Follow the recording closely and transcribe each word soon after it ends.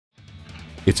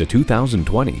It's a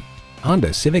 2020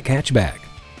 Honda Civic hatchback.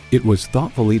 It was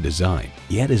thoughtfully designed,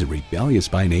 yet is rebellious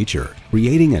by nature,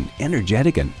 creating an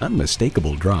energetic and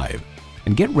unmistakable drive.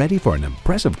 And get ready for an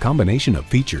impressive combination of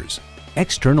features: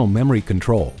 external memory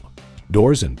control,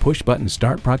 doors and push-button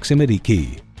start proximity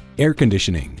key, air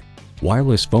conditioning,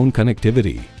 wireless phone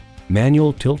connectivity,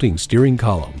 manual tilting steering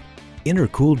column,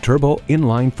 intercooled turbo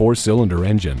inline 4-cylinder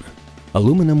engine,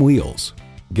 aluminum wheels,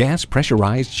 gas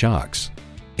pressurized shocks,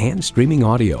 and streaming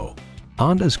audio.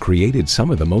 Honda's created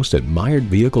some of the most admired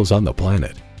vehicles on the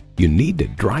planet. You need to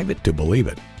drive it to believe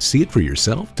it. See it for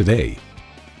yourself today.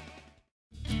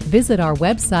 Visit our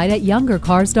website at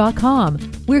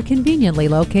youngercars.com. We're conveniently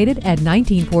located at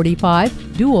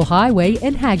 1945 Dual Highway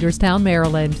in Hagerstown,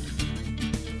 Maryland.